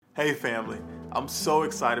Hey family, I'm so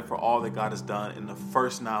excited for all that God has done in the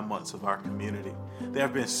first 9 months of our community. There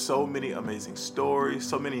have been so many amazing stories,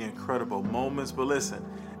 so many incredible moments, but listen,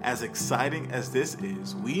 as exciting as this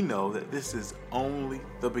is, we know that this is only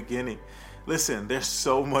the beginning. Listen, there's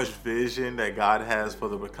so much vision that God has for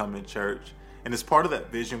the Becoming Church, and as part of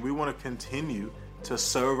that vision, we want to continue to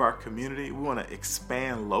serve our community. We want to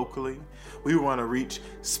expand locally. We want to reach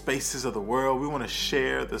spaces of the world. We want to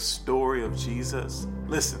share the story of Jesus.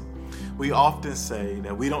 Listen, we often say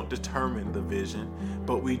that we don't determine the vision,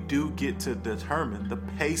 but we do get to determine the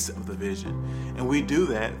pace of the vision. And we do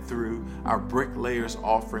that through our Bricklayers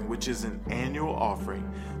offering, which is an annual offering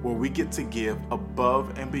where we get to give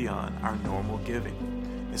above and beyond our normal giving.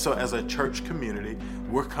 And so as a church community,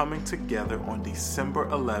 we're coming together on December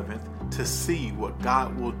 11th to see what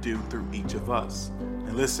God will do through each of us.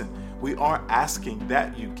 And listen, we aren't asking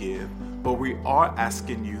that you give, but we are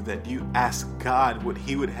asking you that you ask God what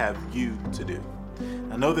He would have you to do.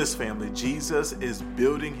 Now know this, family, Jesus is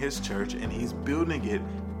building His church and He's building it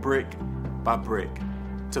brick by brick.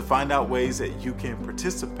 To find out ways that you can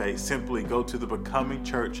participate, simply go to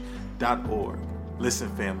thebecomingchurch.org. Listen,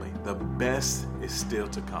 family, the best is still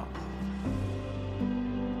to come.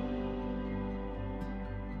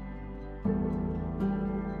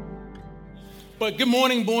 But good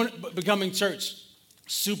morning, Becoming Church.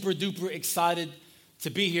 Super duper excited to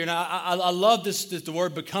be here. Now, I love the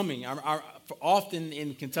word becoming. Often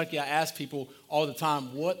in Kentucky, I ask people all the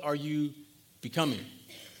time, what are you becoming?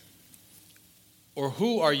 Or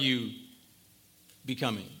who are you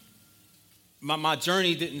becoming? My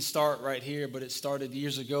journey didn't start right here, but it started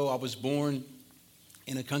years ago. I was born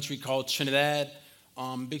in a country called Trinidad.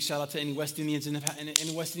 Big shout out to any West Indians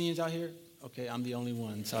any West Indians out here? Okay, I'm the only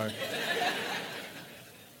one. Sorry.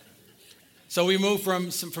 So we moved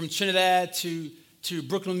from Trinidad to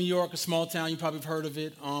Brooklyn, New York, a small town. You probably have heard of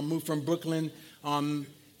it. Moved from Brooklyn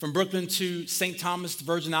to St. Thomas, the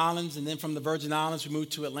Virgin Islands, and then from the Virgin Islands we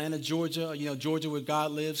moved to Atlanta, Georgia. You know, Georgia where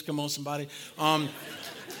God lives. Come on, somebody.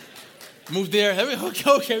 Moved there.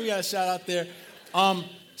 Okay, we got a shout out there.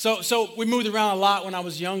 So we moved around a lot when I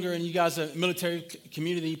was younger, and you guys are a military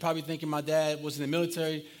community. You're probably thinking my dad was in the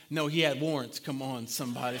military. No, he had warrants. Come on,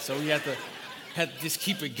 somebody. So we had to just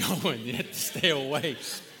keep it going. You had to stay away.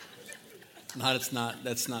 No, that's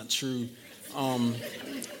not true.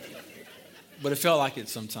 But it felt like it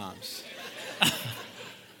sometimes.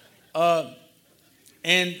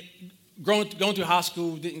 And going through high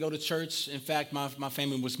school, didn't go to church. In fact, my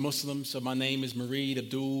family was Muslim, so my name is Mareed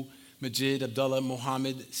Abdul Majid Abdullah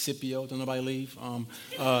Muhammad Scipio. Don't nobody leave.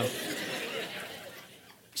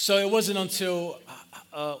 So it wasn't until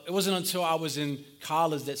I was in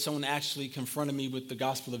college that someone actually confronted me with the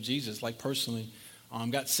gospel of Jesus, like personally.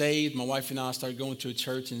 Got saved. My wife and I started going to a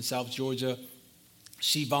church in South Georgia.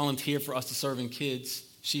 She volunteered for us to serve in kids.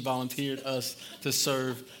 She volunteered us to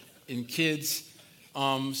serve in kids.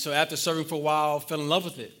 So after serving for a while, fell in love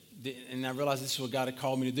with it. And I realized this is what God had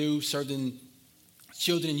called me to do. Served in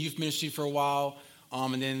children and youth ministry for a while.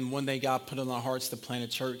 And then one day God put it on our hearts to plant a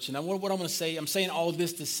church. And what I'm going to say, I'm saying all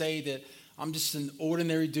this to say that I'm just an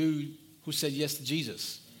ordinary dude who said yes to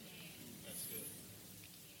Jesus.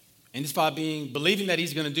 And just by believing that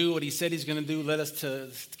He's going to do what He said He's going to do, led us to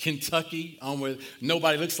Kentucky, where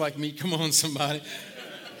nobody looks like me. Come on, somebody.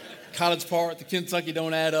 College Park, the Kentucky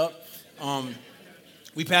don't add up.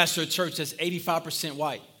 We pastor a church that's 85%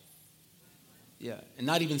 white. Yeah, and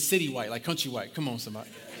not even city white, like country white. Come on, somebody.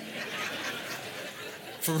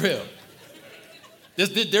 For real.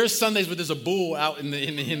 There's Sundays where there's a bull out in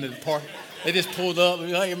the park. They just pulled up.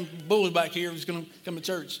 Hey, bull's back here. We're just going to come to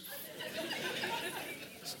church.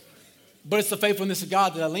 But it's the faithfulness of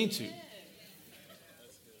God that I lean to.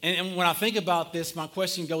 And when I think about this, my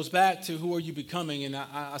question goes back to who are you becoming? And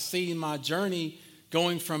I see in my journey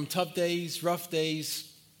going from tough days, rough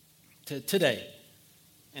days to today.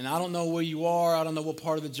 And I don't know where you are. I don't know what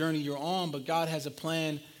part of the journey you're on, but God has a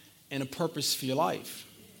plan and a purpose for your life.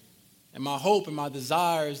 And my hope and my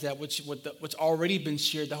desire is that what's already been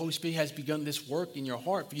shared, the Holy Spirit has begun this work in your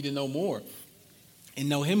heart for you to know more and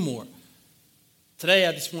know Him more. Today,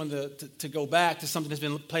 I just wanted to go back to something that's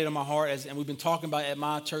been played on my heart, and we've been talking about at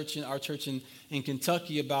my church, our church in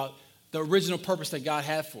Kentucky, about the original purpose that God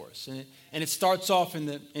had for us. And it starts off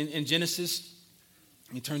in Genesis.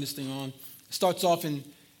 Let me turn this thing on. It starts off in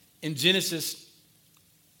Genesis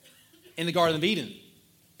in the Garden of Eden.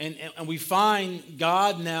 And we find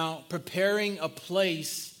God now preparing a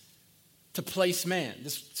place to place man.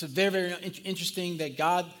 It's very, very interesting that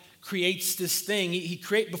God creates this thing.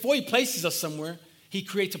 Before He places us somewhere, He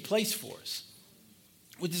creates a place for us,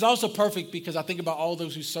 which is also perfect because I think about all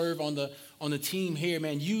those who serve on the on the team here,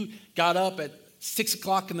 man, you got up at 6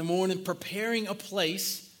 o'clock in the morning preparing a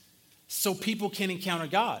place so people can encounter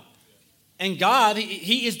God. And God,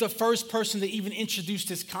 he is the first person that even introduced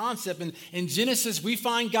this concept. And in Genesis, we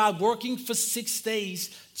find God working for 6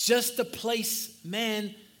 days just to place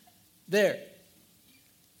man there.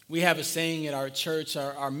 We have a saying at our church,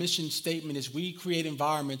 our mission statement is we create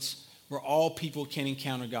environments where all people can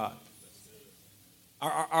encounter God.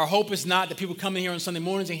 Our hope is not that people come in here on Sunday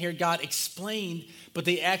mornings and hear God explained, but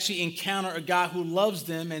they actually encounter a God who loves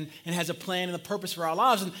them and has a plan and a purpose for our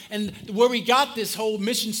lives. And where we got this whole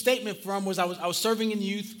mission statement from was I was serving in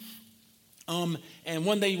youth, and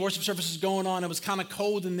one day worship service was going on. It was kind of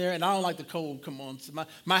cold in there, and I don't like the cold. Come on.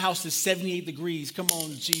 My house is 78 degrees. Come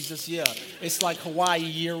on, Jesus. Yeah. It's like Hawaii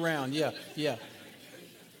year round. Yeah.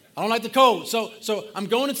 I don't like the cold. So I'm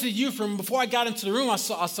going into the youth room. Before I got into the room, I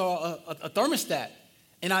saw a thermostat.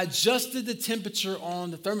 And I adjusted the temperature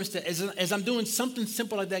on the thermostat. As I'm doing something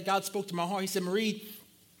simple like that, God spoke to my heart. He said, Marie,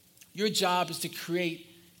 your job is to create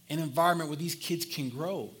an environment where these kids can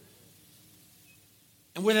grow.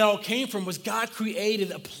 And where that all came from was God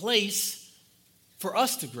created a place for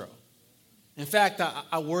us to grow. In fact,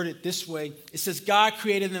 I word it this way. It says God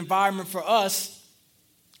created an environment for us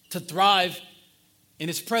to thrive in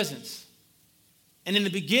his presence. And in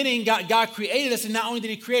the beginning, God created us. And not only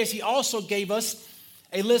did he create us, he also gave us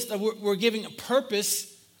a list of we're giving a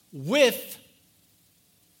purpose with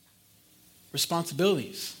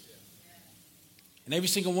responsibilities. And every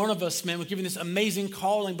single one of us, man, we're given this amazing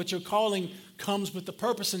calling, but your calling comes with the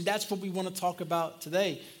purpose, and that's what we want to talk about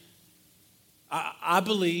today. I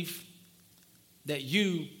believe that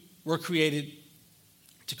you were created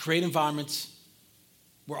to create environments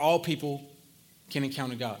where all people can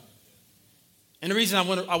encounter God. And the reason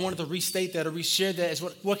I wanted to restate that or reshare that is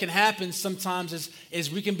what can happen sometimes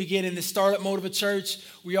is we can begin in the startup mode of a church.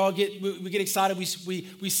 We get excited.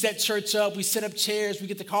 We set church up. We set up chairs. We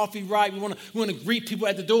get the coffee right. We want to greet people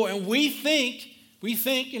at the door. And we think,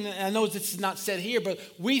 and I know this is not said here, but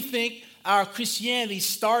we think our Christianity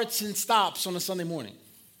starts and stops on a Sunday morning.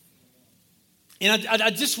 And I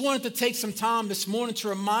just wanted to take some time this morning to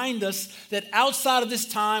remind us that outside of this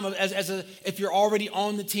time, if you're already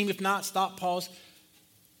on the team, if not, stop, pause,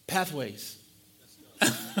 pathways.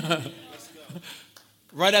 Let's go.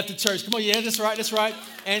 Right after church. Come on, yeah, that's right.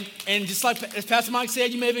 And just like as Pastor Mike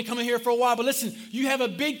said, you may have been coming here for a while, but listen, you have a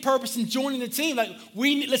big purpose in joining the team.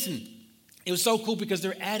 Listen, it was so cool because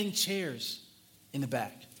they're adding chairs in the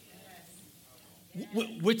back,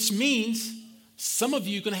 which means some of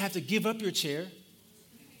you are going to have to give up your chair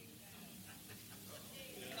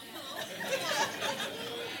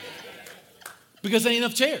because there ain't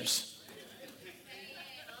enough chairs.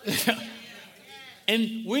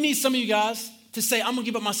 And we need some of you guys to say, I'm going to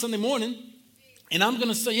give up my Sunday morning and I'm going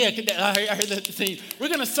to say, I heard that thing. We're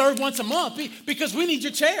going to serve once a month because we need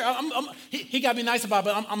your chair. He got to be nice about it,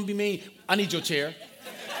 but I'm going to be mean. I need your chair.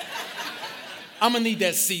 I'm going to need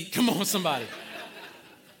that seat. Come on, somebody.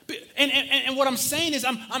 And what I'm saying is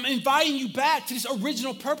I'm inviting you back to this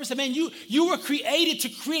original purpose. That, man, you were created to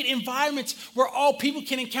create environments where all people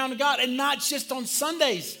can encounter God, and not just on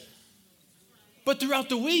Sundays, but throughout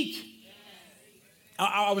the week.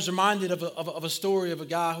 I was reminded of a story of a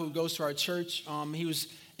guy who goes to our church. He was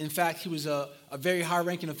a very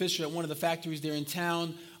high-ranking official at one of the factories there in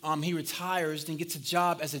town. He retires and gets a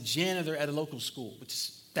job as a janitor at a local school, which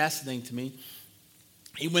is fascinating to me.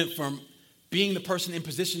 He went from being the person in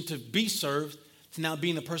position to be served to now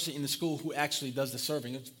being the person in the school who actually does the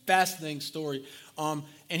serving. It's a fascinating story. And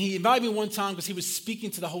he invited me one time because he was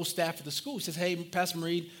speaking to the whole staff of the school. He says, hey, Pastor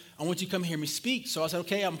Mareed, I want you to come hear me speak. So I said,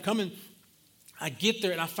 okay, I'm coming. I get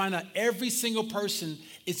there and I find out every single person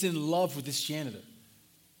is in love with this janitor.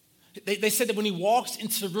 They said that when he walks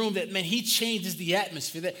into the room that, man, he changes the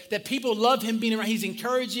atmosphere, that people love him being around. He's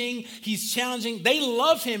encouraging, he's challenging. They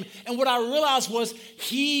love him. And what I realized was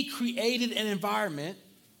he created an environment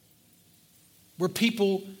where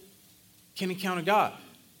people can encounter God.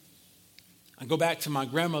 I go back to my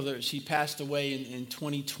grandmother. She passed away in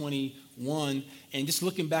 2021. And just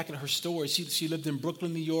looking back at her story, she lived in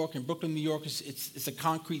Brooklyn, New York. And Brooklyn, New York, it's a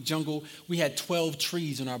concrete jungle. We had 12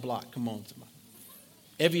 trees on our block. Come on, somebody.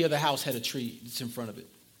 Every other house had a tree that's in front of it.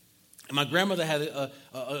 And my grandmother had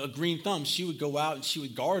a green thumb. She would go out and she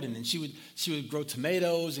would garden and she would grow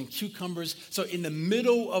tomatoes and cucumbers. So in the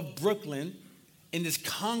middle of Brooklyn, in this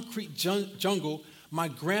concrete jungle, my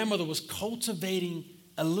grandmother was cultivating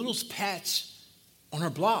a little patch on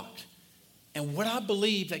her block. And what I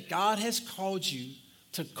believe that God has called you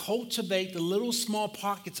to cultivate the little small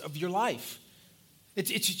pockets of your life.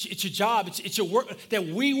 It's your job. It's your work, that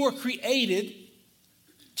we were created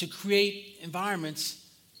to create environments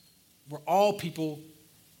where all people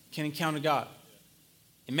can encounter God.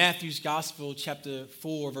 In Matthew's Gospel, chapter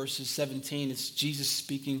 4, verses 17, it's Jesus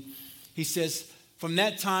speaking. He says, "From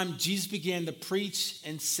that time, Jesus began to preach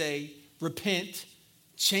and say, 'Repent,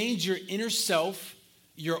 change your inner self,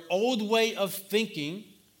 your old way of thinking,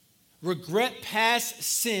 regret past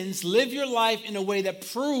sins, live your life in a way that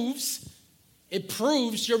proves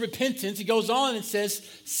your repentance.'" He goes on and says,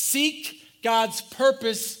 "Seek God's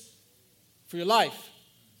purpose for your life,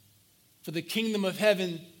 for the kingdom of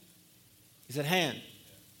heaven is at hand."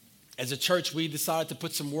 As a church, we decided to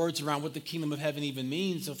put some words around what the kingdom of heaven even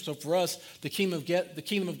means. So for us, the kingdom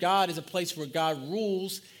of God is a place where God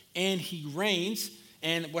rules and he reigns.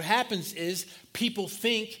 And what happens is people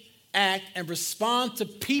think, act, and respond to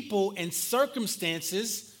people and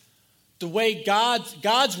circumstances the way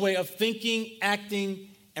God's way of thinking, acting,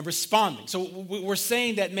 and responding. So we're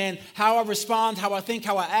saying that, man, how I respond, how I think,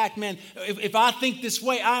 how I act, man, if I think this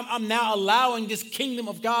way, I'm now allowing this kingdom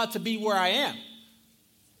of God to be where I am.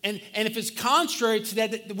 And if it's contrary to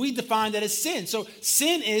that, we define that as sin. So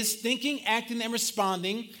sin is thinking, acting, and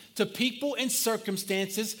responding to people and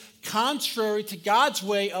circumstances contrary to God's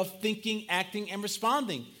way of thinking, acting, and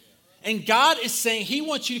responding. And God is saying he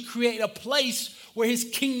wants you to create a place where his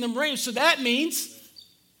kingdom reigns. So that means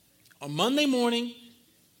on Monday morning,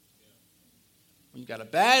 when you got a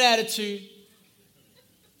bad attitude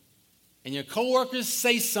and your coworkers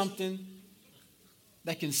say something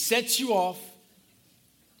that can set you off,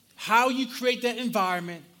 how you create that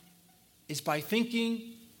environment is by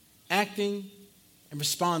thinking, acting, and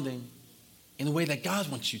responding in the way that God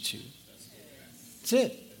wants you to. That's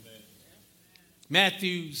it.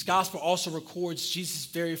 Matthew's gospel also records Jesus'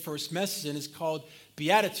 very first message, and it's called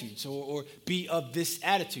Beatitudes, or be of this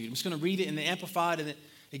attitude. I'm just going to read it in the Amplified, and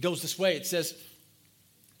it goes this way. It says,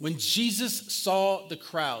 "When Jesus saw the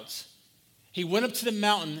crowds, he went up to the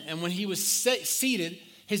mountain, and when he was seated,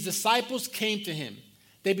 his disciples came to him.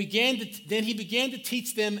 Then he began to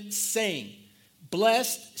teach them, saying,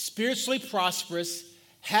 'Blessed, spiritually prosperous,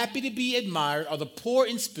 happy to be admired are the poor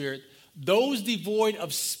in spirit, those devoid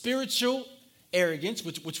of spiritual arrogance,'"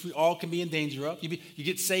 which we all can be in danger of. You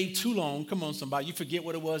get saved too long. Come on, somebody. You forget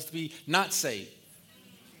what it was to be not saved.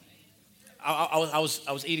 I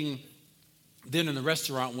was eating dinner in the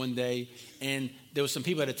restaurant one day, and there was some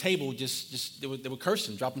people at a table they were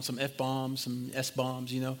cursing, dropping some F-bombs, some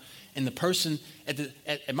S-bombs, you know. And the person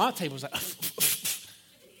at my table was like,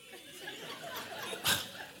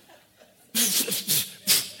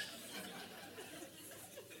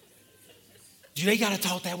 "Do they got to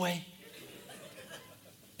talk that way?"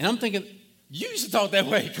 And I'm thinking, you used to talk that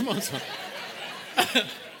way. Come on, son.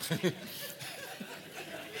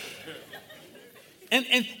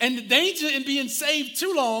 And the danger in being saved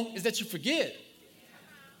too long is that you forget.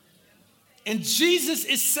 And Jesus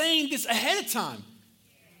is saying this ahead of time.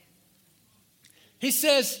 He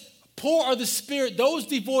says, "Poor are the spirit, those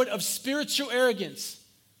devoid of spiritual arrogance,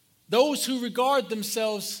 those who regard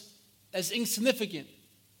themselves as insignificant.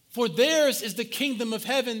 For theirs is the kingdom of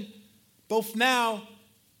heaven, both now and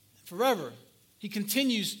forever." He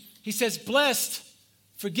continues, he says, "Blessed,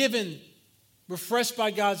 forgiven, refreshed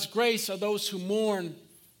by God's grace are those who mourn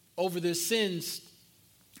over their sins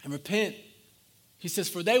and repent." He says,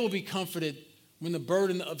 "For they will be comforted when the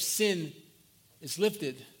burden of sin is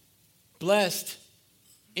lifted. Blessed,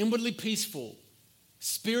 inwardly peaceful,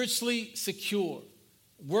 spiritually secure,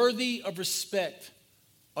 worthy of respect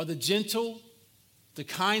are the gentle, the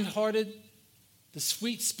kind-hearted, the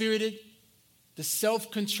sweet-spirited, the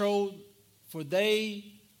self-controlled, for they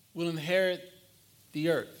will inherit the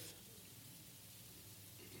earth."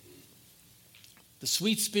 The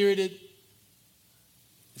sweet-spirited,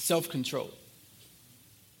 the self-controlled.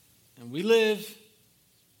 And we live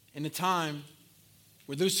in a time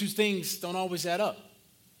where those two things don't always add up.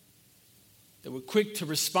 That we're quick to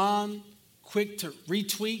respond, quick to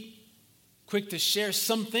retweet, quick to share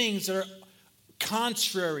some things that are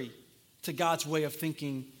contrary to God's way of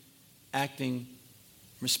thinking, acting,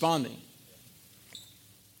 responding.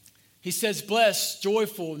 He says, "Blessed,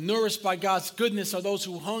 joyful, nourished by God's goodness are those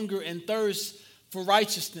who hunger and thirst for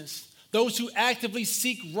righteousness, those who actively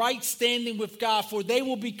seek right standing with God, for they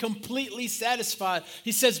will be completely satisfied."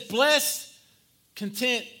 He says, "Blessed,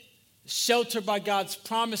 content, sheltered by God's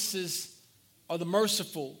promises are the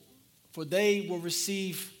merciful, for they will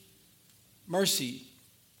receive mercy.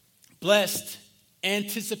 Blessed,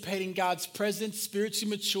 anticipating God's presence,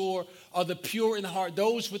 spiritually mature are the pure in heart,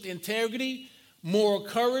 those with integrity, moral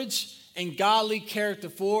courage, and godly character,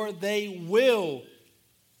 for they will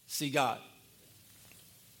see God.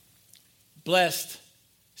 Blessed,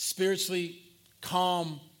 spiritually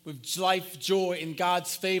calm with life, joy, and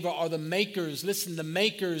God's favor are the makers. Listen, the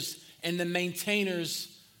makers and the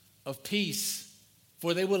maintainers of peace,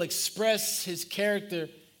 for they will express his character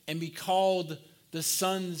and be called the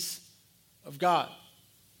sons of God.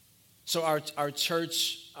 So our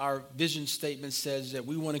church, our vision statement says that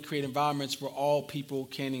we want to create environments where all people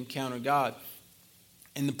can encounter God.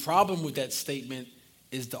 And the problem with that statement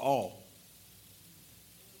is the all.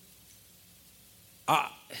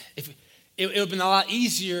 It would have been a lot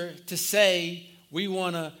easier to say we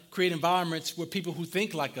want to create environments where people who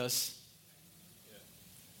think like us.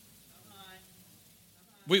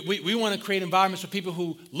 We want to create environments for people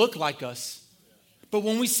who look like us. But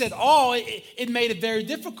when we said all, it made it very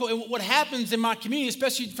difficult. And what happens in my community,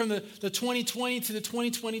 especially from the 2020 to the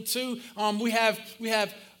 2022, we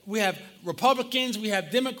have Republicans, we have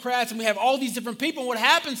Democrats, and we have all these different people. And what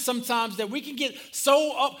happens sometimes that we can get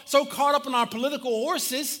so caught up in our political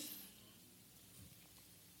horses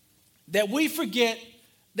that we forget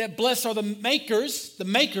that blessed are the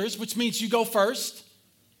makers, which means you go first,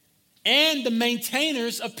 and the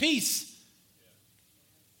maintainers of peace.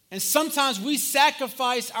 And sometimes we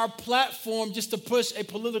sacrifice our platform just to push a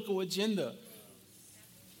political agenda.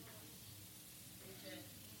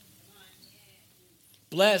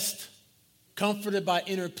 Blessed, comforted by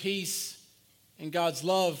inner peace and God's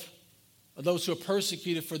love are those who are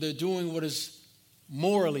persecuted for their doing what is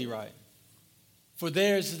morally right. For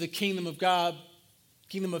theirs is the kingdom of God,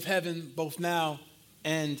 kingdom of heaven, both now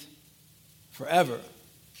and forever.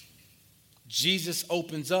 Jesus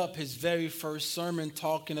opens up his very first sermon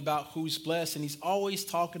talking about who's blessed, and he's always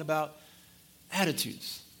talking about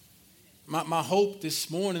attitudes. My hope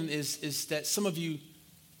this morning is that some of you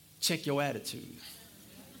check your attitude.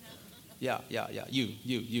 Yeah. You.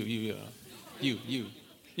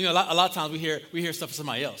 You know, a lot of times we hear stuff from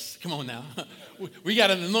somebody else. Come on now. We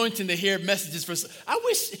got an anointing to hear messages for.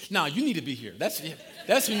 You need to be here.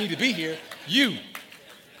 That's who need to be here. You.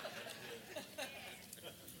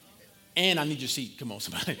 And I need your seat. Come on,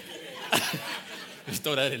 somebody. Just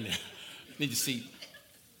throw that in there. Need your seat.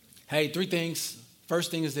 Hey, 3 things.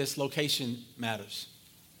 First thing is this: location matters.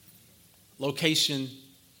 Location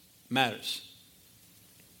matters.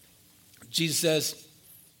 Jesus says,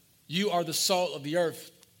 you are the salt of the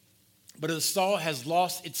earth, but if the salt has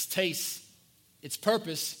lost its taste, its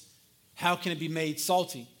purpose, how can it be made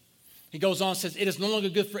salty? He goes on and says, it is no longer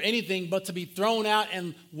good for anything but to be thrown out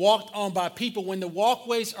and walked on by people. When the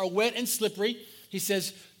walkways are wet and slippery, he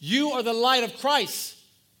says, you are the light of Christ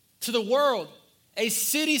to the world. A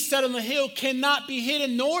city set on the hill cannot be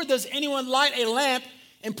hidden, nor does anyone light a lamp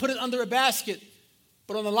and put it under a basket,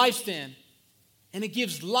 but on the lampstand. And it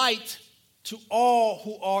gives light to all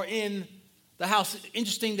who are in the house. It's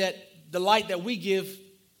interesting that the light that we give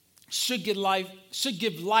should give light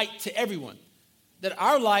to everyone. That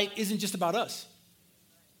our light isn't just about us.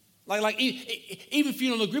 Like even if you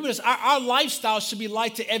don't agree with us, our lifestyle should be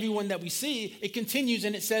light to everyone that we see. It continues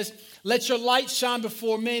and it says, let your light shine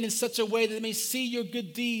before men in such a way that they may see your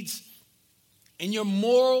good deeds and your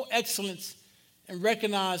moral excellence and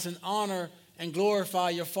recognize and honor and glorify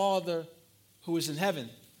your Father who is in heaven.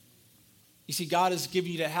 You see, God has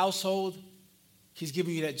given you that household. He's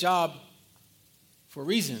given you that job for a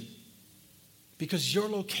reason. Because your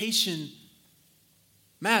location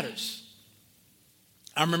matters.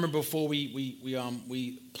 I remember before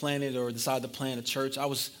we planted or decided to plant a church,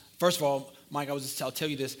 first of all, Mike, I'll tell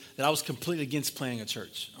you this, that I was completely against planting a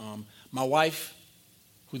church. My wife,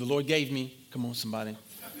 who the Lord gave me, come on somebody,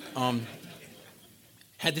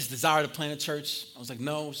 had this desire to plant a church. I was like,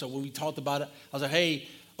 no. So when we talked about it, I was like, hey,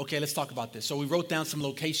 okay, let's talk about this. So we wrote down some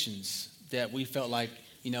locations that we felt like,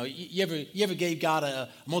 you ever gave God a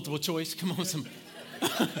multiple choice? Come on,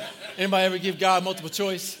 anybody ever give God multiple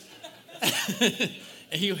choice?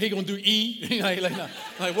 And he gonna do E?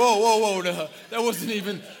 like whoa, no, that wasn't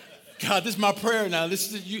even. God, this is my prayer now.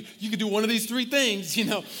 You can do one of these 3 things.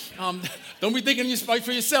 Don't be thinking you fight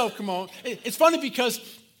for yourself. Come on. It's funny because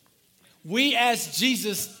we ask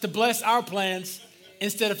Jesus to bless our plans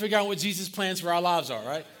instead of figuring out what Jesus' plans for our lives are,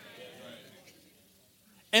 right?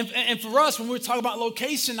 And for us, when we were talking about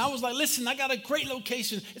location, I was like, listen, I got a great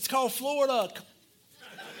location. It's called Florida.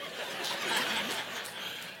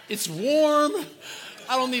 It's warm.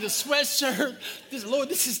 I don't need a sweatshirt. Lord,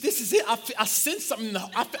 this is it. I sense something.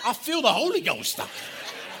 I feel the Holy Ghost.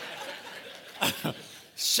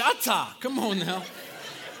 Shatta, come on now.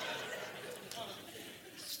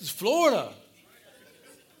 It's Florida.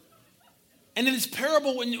 And in this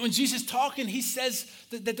parable, when Jesus is talking, he says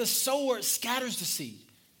that the sower scatters the seed.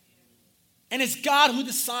 And it's God who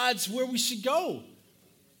decides where we should go.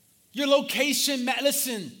 Your location,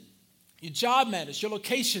 listen, Your job matters. Your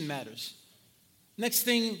location matters. Next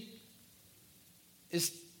thing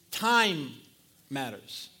is time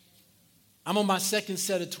matters. I'm on my second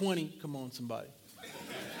set of 20. Come on, somebody.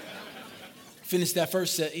 Finished that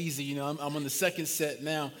first set easy. You know, I'm on the second set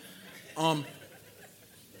now. And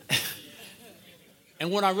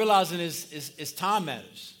what I'm realizing is time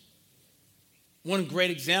matters. One great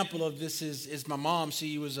example of this is my mom.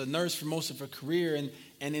 She was a nurse for most of her career,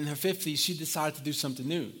 and in her 50s, she decided to do something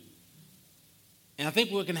new. And I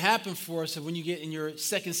think what can happen for us is when you get in your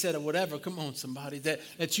second set of whatever, come on, somebody,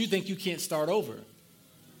 that you think you can't start over.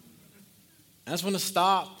 I just want to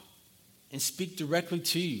stop and speak directly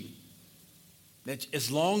to you. That as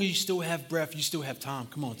long as you still have breath, you still have time.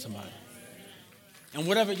 Come on, somebody. And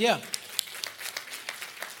whatever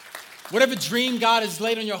dream God has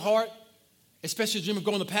laid on your heart, especially the dream of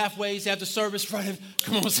going the pathways after service, right?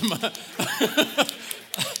 Come on, somebody.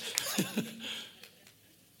 You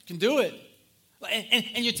can do it.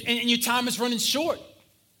 And your time is running short.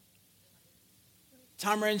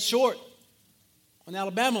 Time ran short on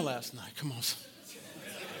Alabama last night. Come on.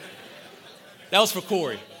 That was for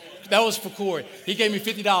Corey. He gave me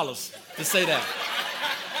 $50 to say that.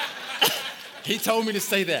 He told me to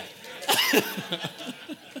say that.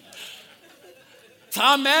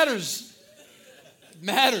 Time matters.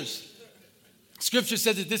 Scripture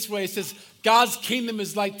says it this way. It says, God's kingdom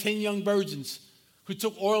is like 10 young virgins who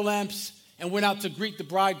took oil lamps and went out to greet the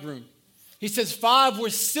bridegroom. He says 5 were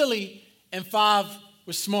silly and 5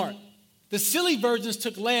 were smart. The silly virgins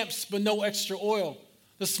took lamps but no extra oil.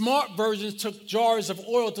 The smart virgins took jars of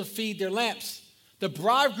oil to feed their lamps. The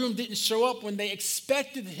bridegroom didn't show up when they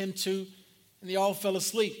expected him to, and they all fell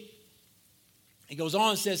asleep. It goes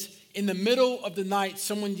on and says, in the middle of the night,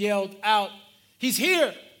 someone yelled out, "He's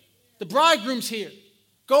here! The bridegroom's here!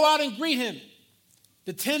 Go out and greet him!"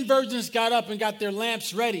 The 10 virgins got up and got their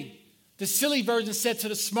lamps ready. The silly virgins said to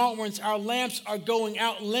the smart ones, "Our lamps are going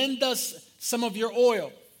out. Lend us some of your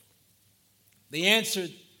oil." They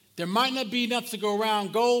answered, "There might not be enough to go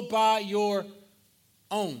around. Go buy your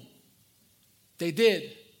own." They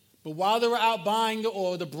did. But while they were out buying the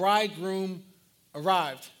oil, the bridegroom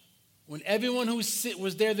arrived. When everyone who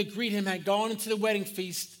was there to greet him had gone into the wedding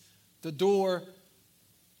feast, the door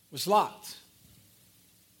was locked.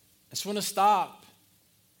 I just want to stop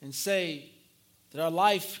and say that our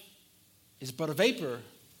life is but a vapor.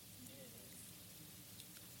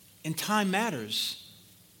 And time matters.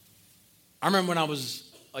 I remember when I was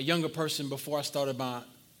a younger person, before I started my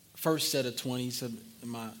first set of 20s,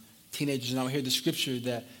 my teenagers, and I would hear the scripture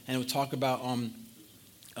and it would talk about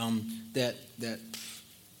that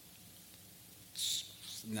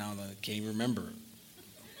now I can't even remember.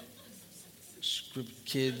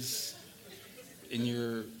 Kids in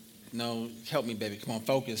your, no, help me, baby. Come on,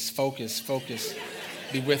 focus.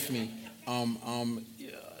 Be with me.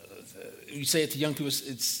 You say it to young people,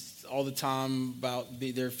 it's all the time about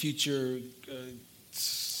their future.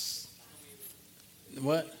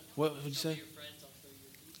 What would you say?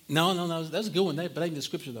 No, that's a good one. But that ain't the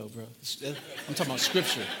scripture, though, bro. I'm talking about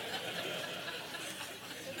scripture.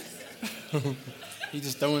 He's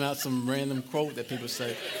just throwing out some random quote that people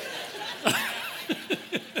say.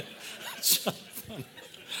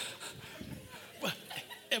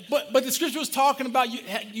 But the scripture was talking about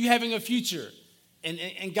you having a future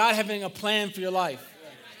and God having a plan for your life.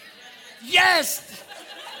 Yes!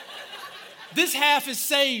 This half is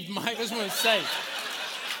saved, Mike. This one is saved.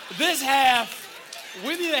 This half,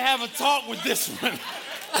 we need to have a talk with this one.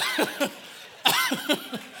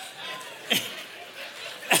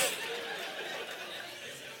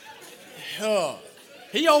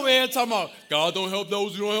 He over here talking about God don't help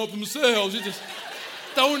those who don't help themselves. He's just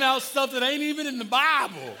throwing out stuff that ain't even in the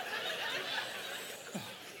Bible.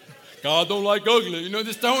 God don't like ugly.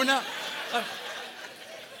 Just throwing out.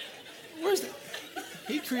 Where's that?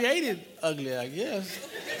 He created ugly, I guess.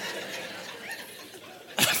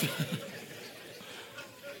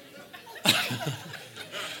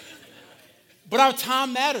 But our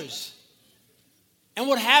time matters. And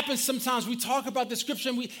what happens sometimes, we talk about the scripture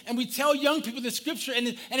and we tell young people the scripture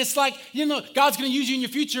and it's like, God's going to use you in your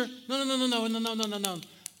future. No.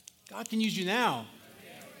 God can use you now.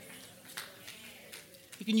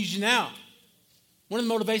 He can use you now. One of the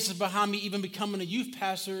motivations behind me even becoming a youth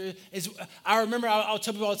pastor is, I remember, I'll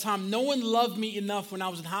tell people all the time, no one loved me enough when I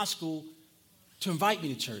was in high school to invite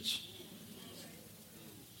me to church.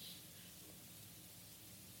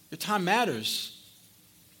 Your time matters.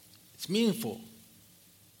 It's meaningful.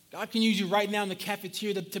 God can use you right now in the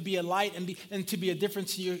cafeteria to be a light and to be a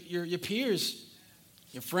difference to your peers,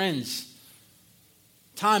 your friends.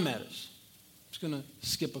 Time matters. I'm just going to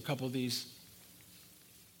skip a couple of these.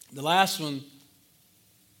 The last one,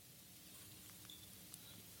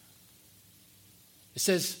 it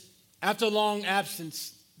says, after a long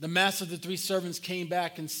absence, the master of the 3 servants came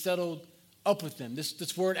back and settled up with them.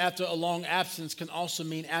 This word after a long absence can also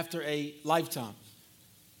mean after a lifetime.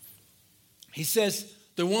 He says,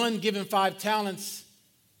 the one given 5 talents,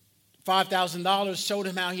 $5,000, showed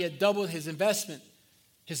him how he had doubled his investment.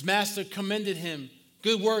 His master commended him.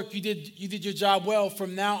 Good work, you did your job well.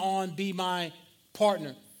 From now on, be my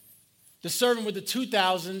partner. The servant with the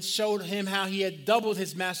 2,000 showed him how he had doubled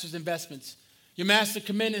his master's investments. Your master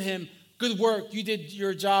commended him. Good work, you did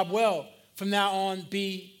your job well. From now on,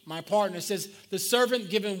 be my partner. It says, the servant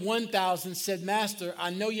given 1,000 said, Master, I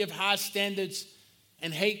know you have high standards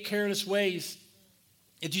and hate careless ways.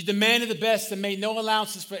 If you demanded the best and made no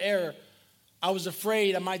allowances for error, I was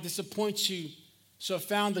afraid I might disappoint you. So I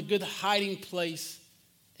found a good hiding place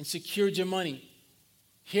and secured your money.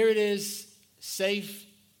 Here it is, safe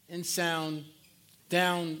and sound,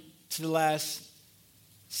 down to the last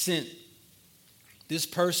cent. This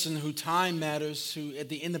person who time matters, who at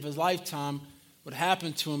the end of his lifetime, what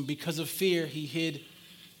happened to him because of fear, he hid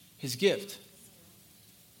his gift.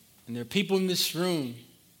 And there are people in this room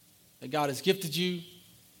that God has gifted you,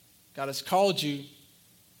 God has called you,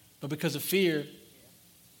 but because of fear,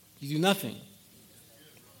 you do nothing.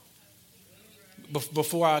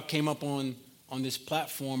 Before I came up on this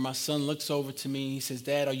platform, my son looks over to me and he says,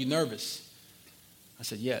 Dad, are you nervous? I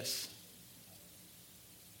said, yes.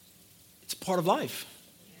 It's part of life.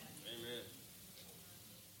 Amen.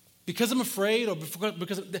 Because I'm afraid or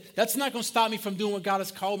because that's not going to stop me from doing what God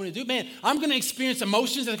has called me to do. Man, I'm going to experience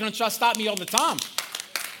emotions that are going to try to stop me all the time.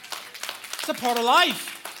 It's a part of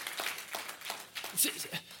life.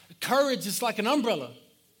 Courage is like an umbrella.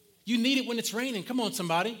 You need it when it's raining. Come on,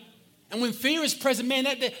 somebody. And when fear is present, man,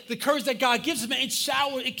 the courage that God gives us, man,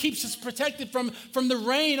 it keeps us protected from the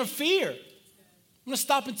rain of fear. I'm going to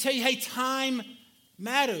stop and tell you, hey, time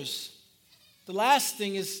matters. The last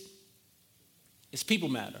thing is people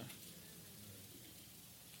matter.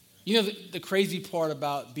 You know, the crazy part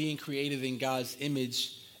about being created in God's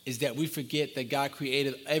image is that we forget that God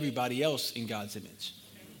created everybody else in God's image.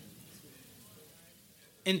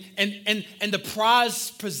 And the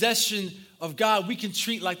prized possession of God we can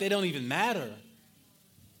treat like they don't even matter.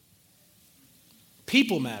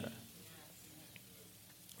 People matter.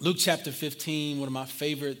 Luke chapter 15, one of my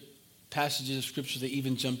favorite passages of scripture to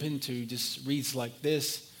even jump into, just reads like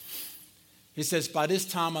this. It says, by this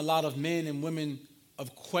time a lot of men and women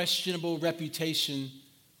of questionable reputation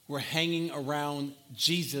were hanging around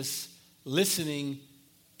Jesus, listening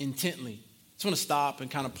intently. I just want to stop and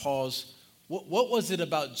kind of pause. What was it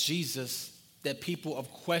about Jesus that people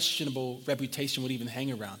of questionable reputation would even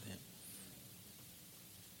hang around him?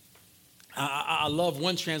 I love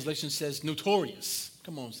one translation says notorious.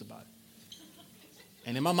 Come on, somebody.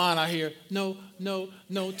 And in my mind I hear, no,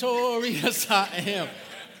 notorious I am.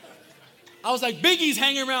 I was like, Biggie's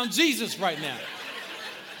hanging around Jesus right now.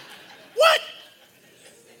 What?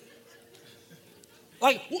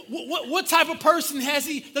 Like, what type of person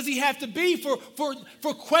does he have to be for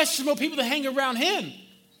questionable people to hang around him?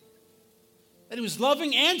 That he was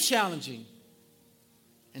loving and challenging.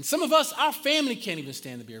 And some of us, our family can't even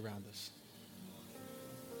stand to be around us.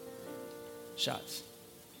 Shots.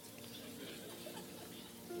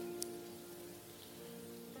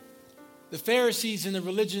 The Pharisees and the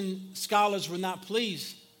religion scholars were not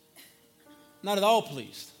pleased. Not at all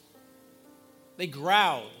pleased. They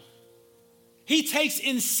growled. He takes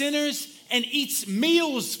in sinners and eats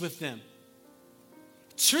meals with them.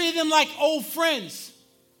 Treated them like old friends.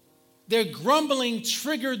 Their grumbling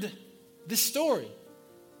triggered this story.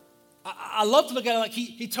 I love to look at it like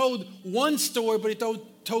he told one story, but he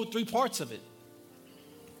told 3 parts of it.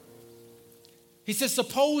 He says,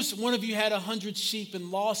 suppose one of you had 100 sheep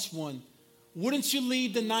and lost one. Wouldn't you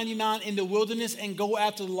leave the 99 in the wilderness and go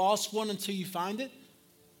after the lost one until you find it?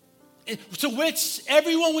 To which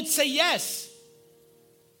everyone would say yes.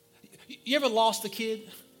 You ever lost a kid?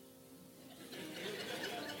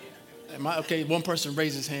 Okay, one person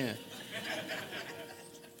raised his hand.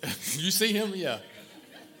 You see him? Yeah.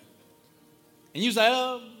 And you was like,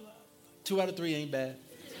 oh, 2 out of 3 ain't bad.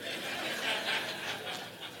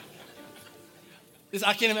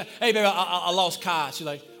 I can't imagine. Hey, baby, I lost Kai. She's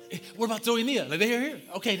like, what about Zoe and Nia? Like, they're here?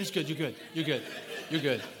 Okay, that's good. You're good. You're good. You're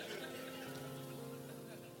good.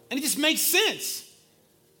 And it just makes sense.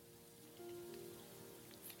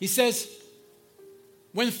 He says,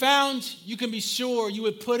 when found, you can be sure you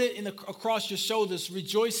would put it across your shoulders,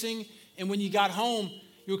 rejoicing. And when you got home,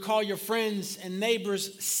 you would call your friends and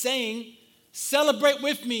neighbors, saying, celebrate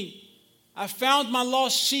with me. I found my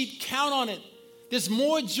lost sheep. Count on it. There's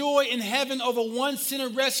more joy in heaven over one sinner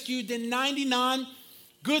rescued than 99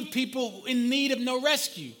 good people in need of no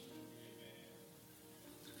rescue.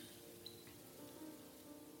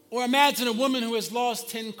 Or imagine a woman who has lost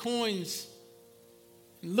 10 coins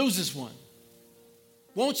and loses one.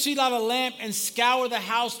 Won't she light a lamp and scour the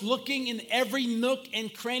house, looking in every nook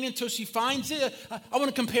and cranny until she finds it? I want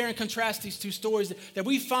to compare and contrast these two stories. That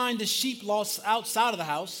we find the sheep lost outside of the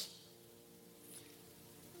house,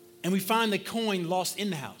 and we find the coin lost in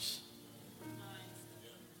the house.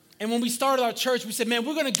 And when we started our church, we said, man,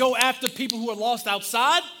 we're going to go after people who are lost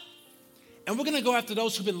outside, and we're going to go after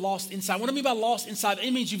those who've been lost inside. What I mean by lost inside,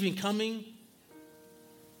 it means you've been coming,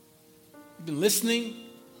 you've been listening,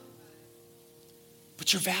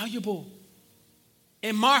 but you're valuable.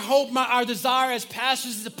 And my hope, our desire as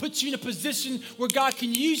pastors is to put you in a position where God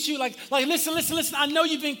can use you. Like listen. I know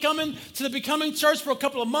you've been coming to the Becoming Church for a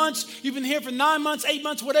couple of months. You've been here for 9 months, 8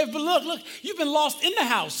 months, whatever. But look, you've been lost in the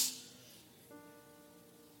house.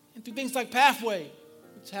 And through things like Pathway,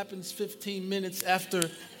 which happens 15 minutes after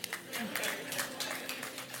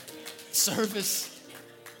service,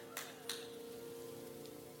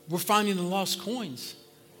 we're finding the lost coins.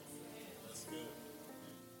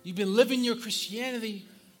 You've been living your Christianity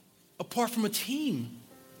apart from a team.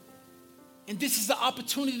 And this is the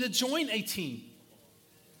opportunity to join a team.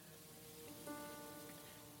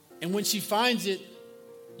 And when she finds it,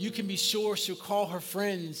 you can be sure she'll call her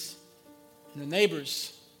friends and her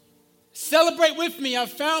neighbors. Celebrate with me. I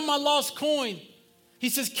found my lost coin. He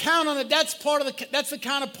says, count on it. That's the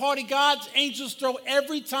kind of party God's angels throw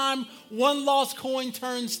every time one lost coin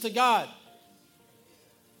turns to God.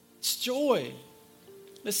 It's joy.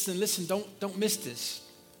 Listen, don't miss this.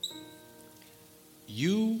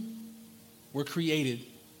 You were created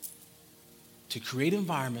to create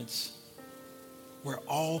environments where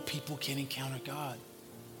all people can encounter God.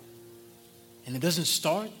 And it doesn't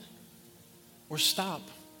start or stop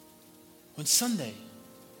on Sunday.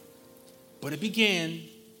 But it began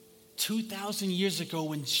 2,000 years ago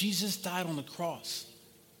when Jesus died on the cross.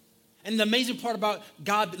 And the amazing part about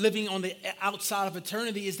God living on the outside of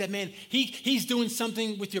eternity is that, man, he's doing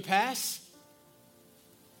something with your past.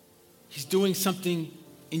 He's doing something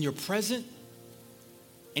in your present.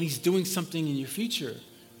 And he's doing something in your future.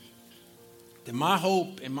 That my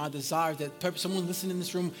hope and my desire that someone listening in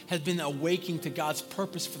this room has been awaking to God's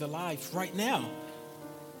purpose for their life right now.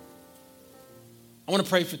 I want to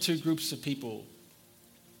pray for two groups of people.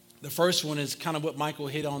 The first one is kind of what Michael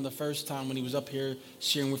hit on the first time when he was up here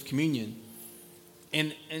sharing with communion.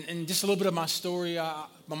 And just a little bit of my story.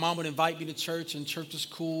 My mom would invite me to church, and church was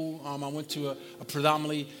cool. I went to a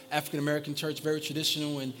predominantly African-American church, very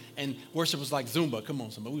traditional, and worship was like Zumba. Come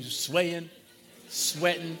on, somebody. We were swaying,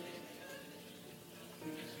 sweating.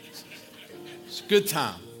 It's a good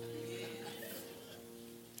time.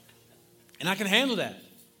 And I can handle that.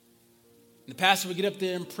 And the pastor would get up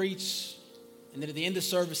there and preach. And then at the end of the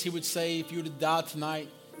service, he would say, if you were to die tonight,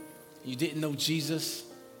 and you didn't know Jesus.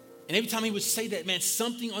 And every time he would say that, man,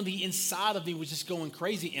 something on the inside of me was just going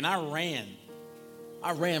crazy. And I ran.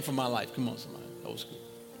 I ran for my life. Come on, somebody. Old school.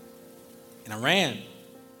 And I ran.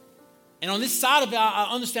 And on this side of it, I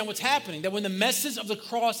understand what's happening. That when the message of the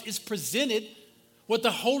cross is presented, what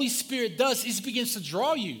the Holy Spirit does is he begins to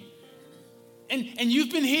draw you. And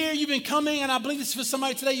you've been here, you've been coming, and I believe this is for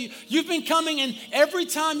somebody today. You've been coming, and every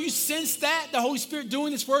time you sense that, the Holy Spirit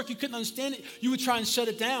doing this work, you couldn't understand it, you would try and shut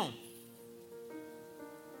it down.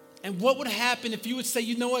 And what would happen if you would say,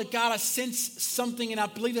 you know what, God, I sense something, and I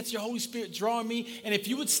believe that's your Holy Spirit drawing me. And if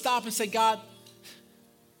you would stop and say, God,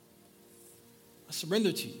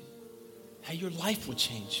 surrender to you, how your life would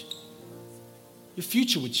change. Your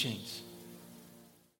future would change.